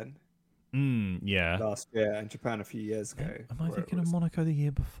Japan. Yeah. Last year, and Japan a few years ago. Am I thinking of Monaco the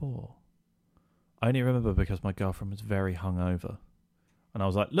year before? I only remember because my girlfriend was very hungover, and I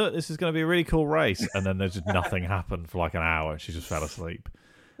was like, "Look, this is going to be a really cool race," and then there's just nothing happened for like an hour. She just fell asleep.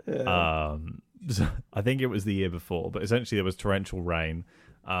 Yeah. I think it was the year before, but essentially there was torrential rain.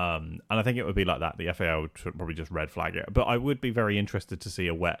 And I think it would be like that. The FAO would probably just red flag it. But I would be very interested to see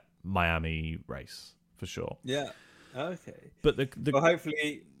a wet Miami race for sure. Yeah. Okay. But well,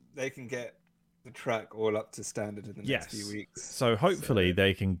 hopefully they can get the track all up to standard in the next few weeks. So hopefully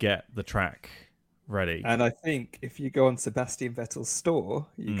they can get the track ready. And I think if you go on Sebastian Vettel's store,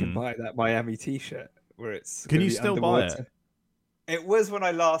 you can buy that Miami T-shirt where it's. Can you still buy it? It was when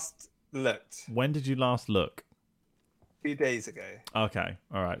I last looked. When did you last look? 2 days ago. Okay,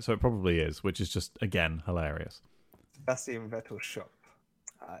 all right. So it probably is, which is just, again, hilarious. Sebastian Vettel shop.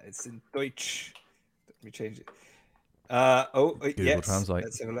 It's in Deutsch. Let me change it. Google Translate.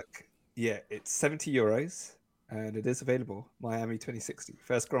 Let's have a look. Yeah, it's €70, and it is available. Miami 2060.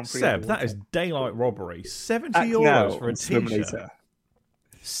 First Grand Prix. Seb, that is daylight robbery. €70 for a T-shirt.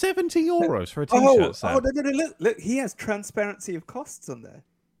 €70 for a T-shirt, Seb. No, look, he has transparency of costs on there.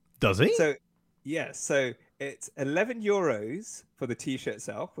 Does he? So, yeah, so it's €11 for the T-shirt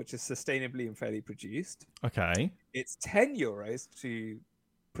itself, which is sustainably and fairly produced. Okay. It's €10 to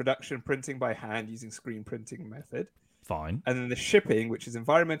production printing by hand using screen printing method. Fine. And then the shipping, which is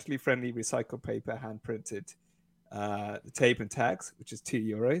environmentally friendly recycled paper, hand printed, the tape and tags, which is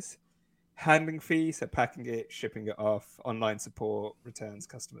 €2. Handling fee, so packing it, shipping it off, online support, returns,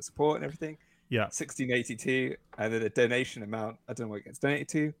 customer support, and everything. Yeah. $16.82, and then the donation amount, I don't know what it gets donated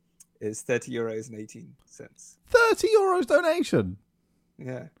to, is €30.18. 30 € donation.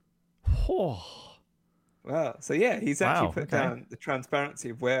 Yeah. Oh. Wow. So yeah, he's actually put down the transparency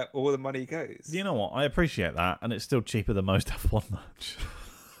of where all the money goes. You know what? I appreciate that, and it's still cheaper than most F1 merch.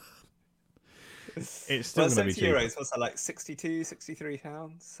 It's still going to be cheaper. €70, what's that, like 62, 63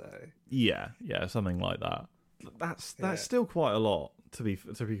 pounds? So yeah, something like that. That's still quite a lot, to be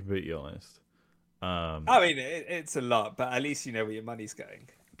completely honest. I mean, it's a lot, but at least you know where your money's going.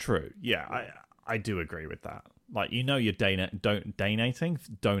 True. Yeah. I do agree with that. Like, you know, you're donating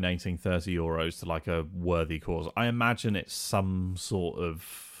 €30 to like a worthy cause. I imagine it's some sort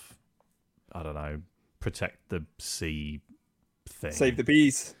of, I don't know, protect the sea thing. Save the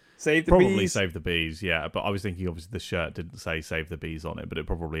bees. Probably save the bees, yeah. But I was thinking, obviously, the shirt didn't say save the bees on it, but it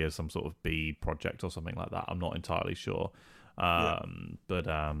probably is some sort of bee project or something like that. I'm not entirely sure. But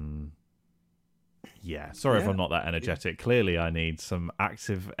yeah, sorry if I'm not that energetic. Clearly, I need some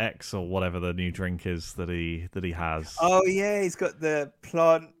Active X or whatever the new drink is that he has. Oh yeah, he's got the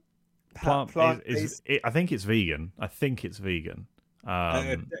plant. I think it's vegan. It'd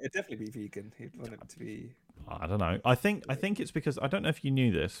definitely be vegan. He'd want it to be. I don't know. I think it's because I don't know if you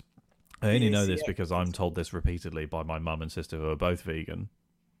knew this. I only know this because I'm told this repeatedly by my mum and sister who are both vegan,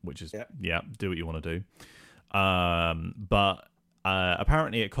 which is do what you want to do. But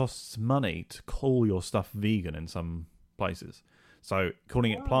apparently it costs money to call your stuff vegan in some places. So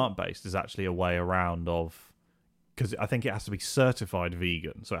calling it plant-based is actually a way around of, because I think it has to be certified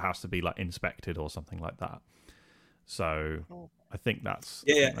vegan, so it has to be like inspected or something like that. So I think that's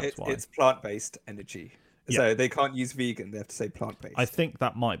why. It's plant-based energy. So they can't use vegan; they have to say plant-based. I think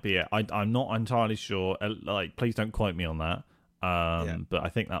that might be it. I'm not entirely sure. Like, please don't quote me on that. But I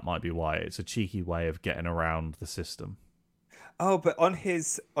think that might be why. It's a cheeky way of getting around the system. Oh, but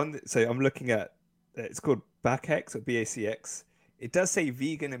so I'm looking at it's called BACX or BACX. It does say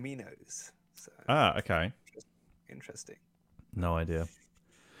vegan aminos. So okay. Interesting. No idea.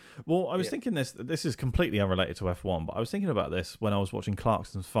 Well, I was thinking this is completely unrelated to F1, but I was thinking about this when I was watching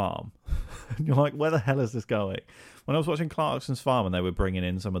Clarkson's Farm. You're like, where the hell is this going? When I was watching Clarkson's Farm and they were bringing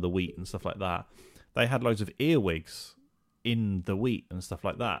in some of the wheat and stuff like that, they had loads of earwigs in the wheat and stuff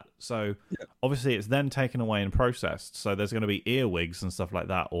like that. So obviously it's then taken away and processed. So there's going to be earwigs and stuff like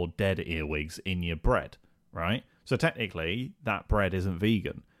that, or dead earwigs in your bread, right? So technically that bread isn't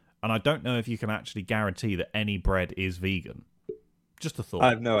vegan. And I don't know if you can actually guarantee that any bread is vegan. Just a thought. I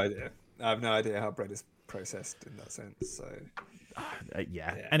have no idea. How bread is processed in that sense. So,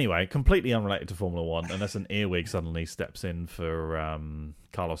 Anyway, completely unrelated to Formula One, unless an earwig suddenly steps in for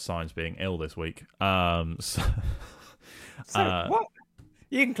Carlos Sainz being ill this week. What?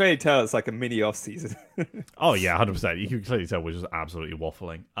 You can clearly tell it's like a mini off season. Oh yeah, 100%. You can clearly tell we're just absolutely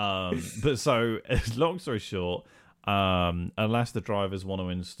waffling. But so, long story short, unless the drivers want to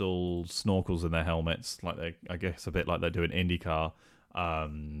install snorkels in their helmets, I guess a bit like they do in IndyCar,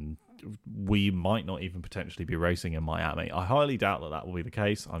 we might not even potentially be racing in Miami. I highly doubt that will be the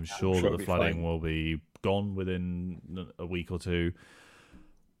case. I'm sure that the flooding will be gone within a week or two.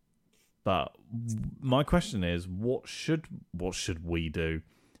 But my question is, what should we do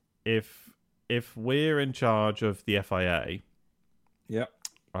if we're in charge of the FIA? Yeah.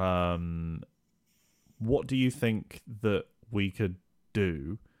 What do you think that we could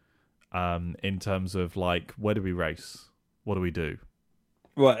do in terms of, like, where do we race? What do we do?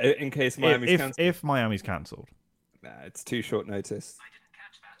 Well, in case Miami's cancelled? If Miami's cancelled. Nah, it's too short notice.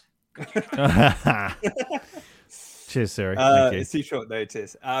 I didn't catch that. Cheers, Siri. Thank you. It's too short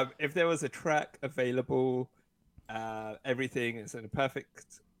notice. If there was a track available, everything is in a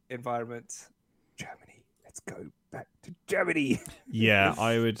perfect environment, Germany. Let's go back to Germany. Yeah,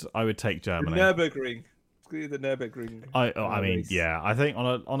 I would take Germany. Nürburgring. The Nürburgring. I mean, yeah. I think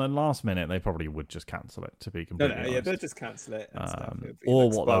on a last minute they probably would just cancel it. To be completely honest. Yeah, they'll just cancel it. And stuff. Or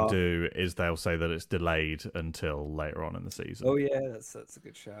like what they'll do is they'll say that it's delayed until later on in the season. Oh yeah, that's a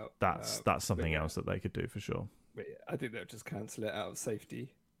good shout. That's something else that they could do for sure. But yeah, I think they'll just cancel it out of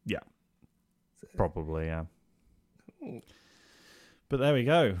safety. Yeah, probably. Yeah. Ooh. But there we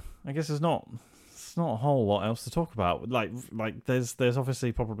go. I guess it's not a whole lot else to talk about. Like there's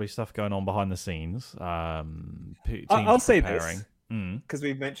obviously probably stuff going on behind the scenes. I'll say this because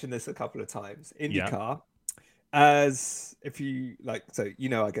we've mentioned this a couple of times. IndyCar, as if you like, so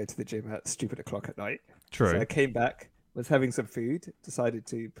I go to the gym at stupid o'clock at night. True. So I came back, was having some food, decided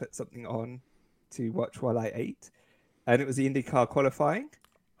to put something on to watch while I ate, and it was the IndyCar qualifying.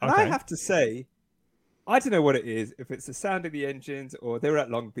 And I have to say, I don't know what it is, if it's the sound of the engines or they were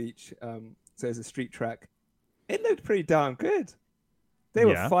at Long Beach. So there's a street track. It looked pretty darn good. They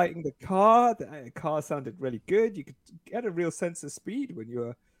were fighting the car. The car sounded really good. You could get a real sense of speed when you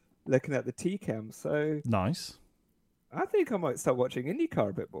were looking at the TCAM. So Nice. I think I might start watching IndyCar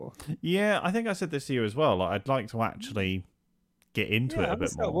a bit more. Yeah, I think I said this to you as well. Like, I'd like to actually get into Yeah, it a I'm gonna bit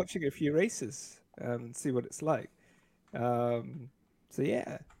start more. watching a few races and see what it's like. Um, so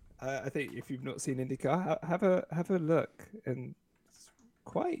yeah, I think if you've not seen IndyCar, have a look. And it's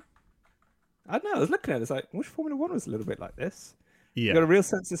quite. I don't know. I was looking at it, it's like, which Formula One was a little bit like this. You got Yeah. a real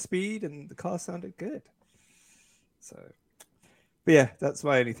sense of speed, and the car sounded good. So, but yeah, that's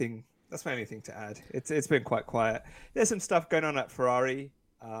my only thing. That's my only thing to add. It's been quite quiet. There's some stuff going on at Ferrari,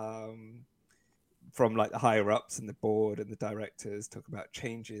 from like the higher ups and the board and the directors talk about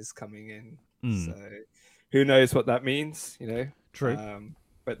changes coming in. So, who knows what that means? True.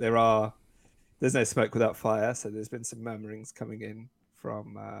 But there's no smoke without fire. So there's been some murmurings coming in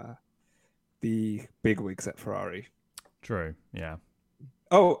from the bigwigs at Ferrari. True. Yeah.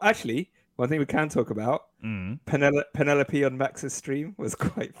 Oh, actually, one thing we can talk about: Penelope on Max's stream was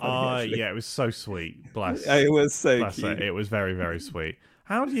quite funny. Yeah, it was so sweet. Bless. It was so Bless cute. it. It was very, very sweet.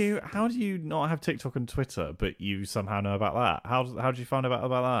 How do you not have TikTok and Twitter, but you somehow know about that? How did you find out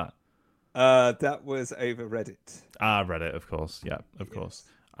about that? That was over Reddit. Reddit, of course. Yeah, of course.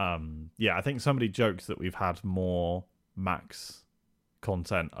 Yeah, I think somebody joked that we've had more Max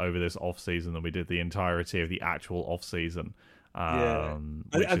content over this off season than we did the entirety of the actual off season. I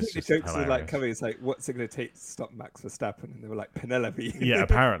think the jokes are like coming. It's like, what's it going to take to stop Max Verstappen? And they were like, Penelope. Yeah,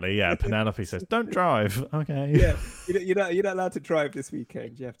 apparently, yeah. Penelope says, "Don't drive." Okay. Yeah, you're not allowed to drive this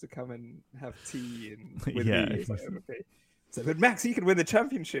weekend. You have to come and have tea and with me. Okay. So, but Max, you can win the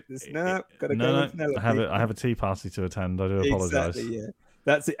championship. Gotta go with Penelope. I have a tea party to attend. I do apologize. Exactly. Yeah.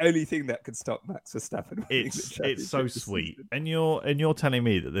 That's the only thing that could stop Max Verstappen winning the championship. It's so sweet. And you're telling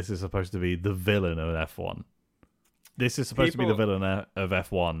me that this is supposed to be the villain of F1. This is supposed to be the villain of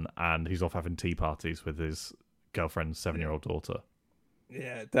F1, and he's off having tea parties with his girlfriend's 7-year-old daughter.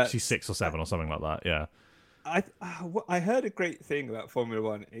 Yeah, she's 6 or 7 or something like that. Yeah. I heard a great thing about Formula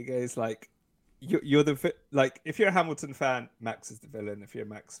One. It goes like, you're if you're a Hamilton fan, Max is the villain. If you're a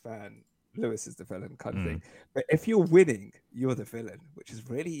Max fan, Lewis is the villain, kind of thing. But if you're winning, you're the villain, which is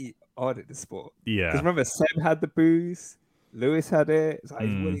really odd in the sport. Yeah. Because remember, Seb had the booze, Lewis had it. It's like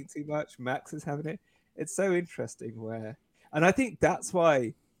he's winning too much. Max is having it. It's so interesting and I think that's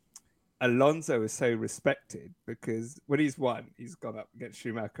why Alonso is so respected, because when he's won, he's gone up against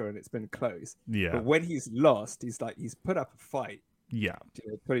Schumacher and it's been close. Yeah. But when he's lost, he's put up a fight. Yeah.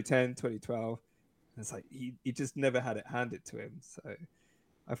 2010, 2012. And it's like he just never had it handed to him. So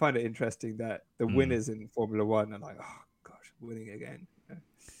I find it interesting that the winners in Formula One are like, oh gosh, winning again.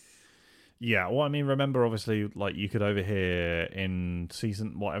 Yeah, well, I mean, remember, obviously, like, you could overhear in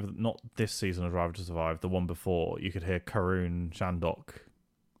season, whatever, not this season of Drive to Survive, the one before, you could hear Karun Shandok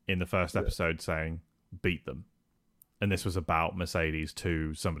in the first episode saying, beat them. And this was about Mercedes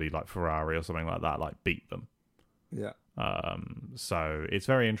to somebody like Ferrari or something like that, like, beat them. Yeah. So it's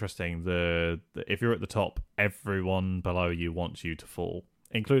very interesting. If you're at the top, everyone below you wants you to fall,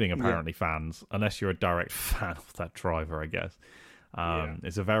 including apparently fans, unless you're a direct fan of that driver, I guess.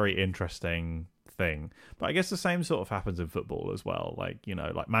 It's a very interesting thing, but I guess the same sort of happens in football as well. Like,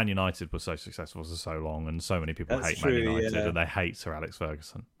 like Man United was so successful for so long, and so many people hate Man United and they hate Sir Alex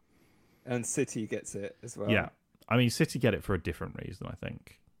Ferguson. And City gets it as well. Yeah, I mean, City get it for a different reason. I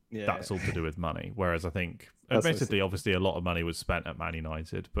think that's all to do with money. Whereas I think, admittedly, obviously, a lot of money was spent at Man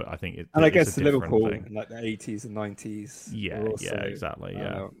United, but I think I guess Liverpool in like the 80s and 90s. Yeah, exactly.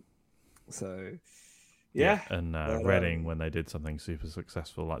 Yeah. So. Yeah, and Reading when they did something super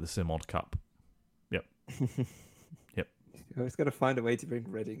successful like the Simod Cup. Yep. Yep. You always got to find a way to bring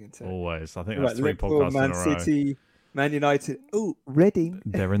Reading into. Always. I think that's 3 podcasts Man in a row. City, Man United. Oh, Reading.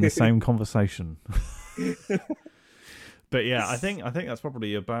 They're in the same conversation. But yeah, I think that's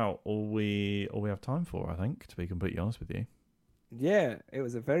probably about all we have time for. I think, to be completely honest with you. Yeah, it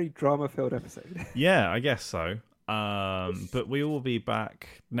was a very drama-filled episode. Yeah, I guess so. But we will be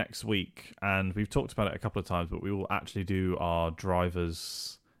back next week, and we've talked about it a couple of times, but we will actually do our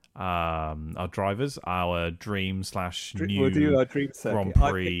drivers, our dream / new we'll do our dream Grand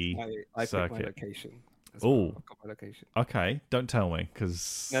Prix I circuit. picked my location. Oh, I've got my location. Okay, don't tell me,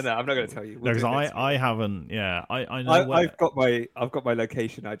 because no, I'm not going to tell you. Because I haven't. Yeah, I know. I've got my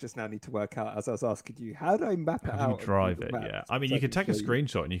location. I just now need to work out, as I was asking you, how do I map it out? How do you drive it? Yeah, I mean, you could take a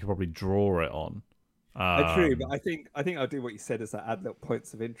screenshot and you could probably draw it on. True, but I think I'll do what you said, is that add little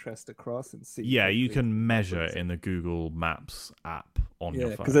points of interest across and see. Yeah, you can measure in the Google Maps app on your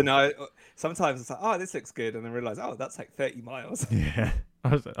phone. Because then sometimes it's like, oh, this looks good, and then realize, oh, that's like 30 miles. Yeah. I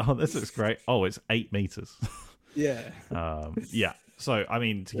was like, oh, this looks great. Oh, it's 8 meters. Yeah. Yeah. So, I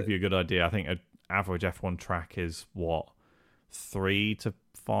mean, to give you a good idea, I think an average F1 track is what, 3 to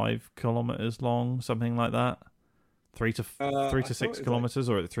 5 kilometers long, something like that. 3 to 6 kilometers,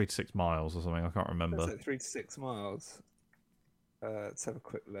 or 3 to 6 miles or something. I can't remember. It's like 3 to 6 miles. Let's have a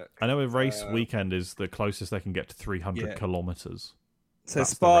quick look. I know a race weekend is the closest they can get to 300 kilometers. So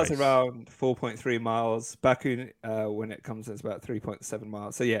Spa's around 4.3 miles. Baku, when it comes in, is about 3.7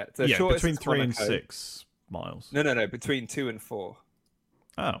 miles. So yeah, the shortest between is 3 and Monaco. 6 miles. No, between 2 and 4.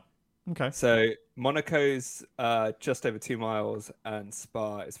 Oh, okay. So Monaco's just over 2 miles, and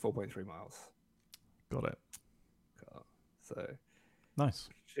Spa is 4.3 miles. Got it. So nice.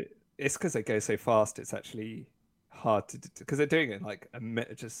 It's because they go so fast. It's actually hard to because they're doing it in like a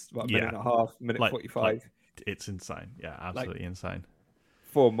minute, just what, a minute and a half, minute 45. Like, it's insane. Yeah, absolutely insane.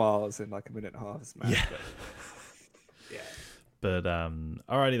 4 miles in like a minute and a half is mad. Yeah. Yeah. But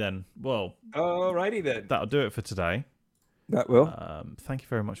alrighty then. Well, alrighty then. That'll do it for today. That will. Thank you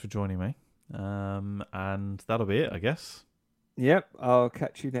very much for joining me. And that'll be it, I guess. Yep, I'll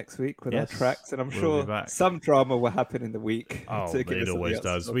catch you next week with our tracks, and I'm sure some drama will happen in the week. Oh, it always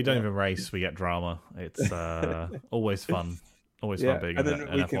does. We don't even race; we get drama. It's always fun. Always fun being an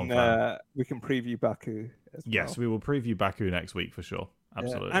F1 fan. We can preview Baku as well. Yes, we will preview Baku next week for sure.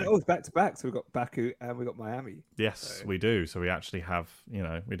 Absolutely. Yeah. And it was back to back, so we've got Baku and we got Miami. Yes, we do. So we actually have, we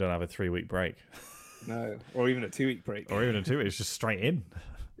don't have a 3-week break. No, or even a 2-week break. Or even a 2 week. It's just straight in.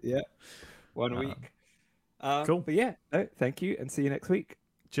 Yeah, 1 week. Cool. But yeah, no, thank you, and see you next week.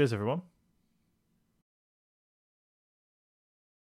 Cheers, everyone.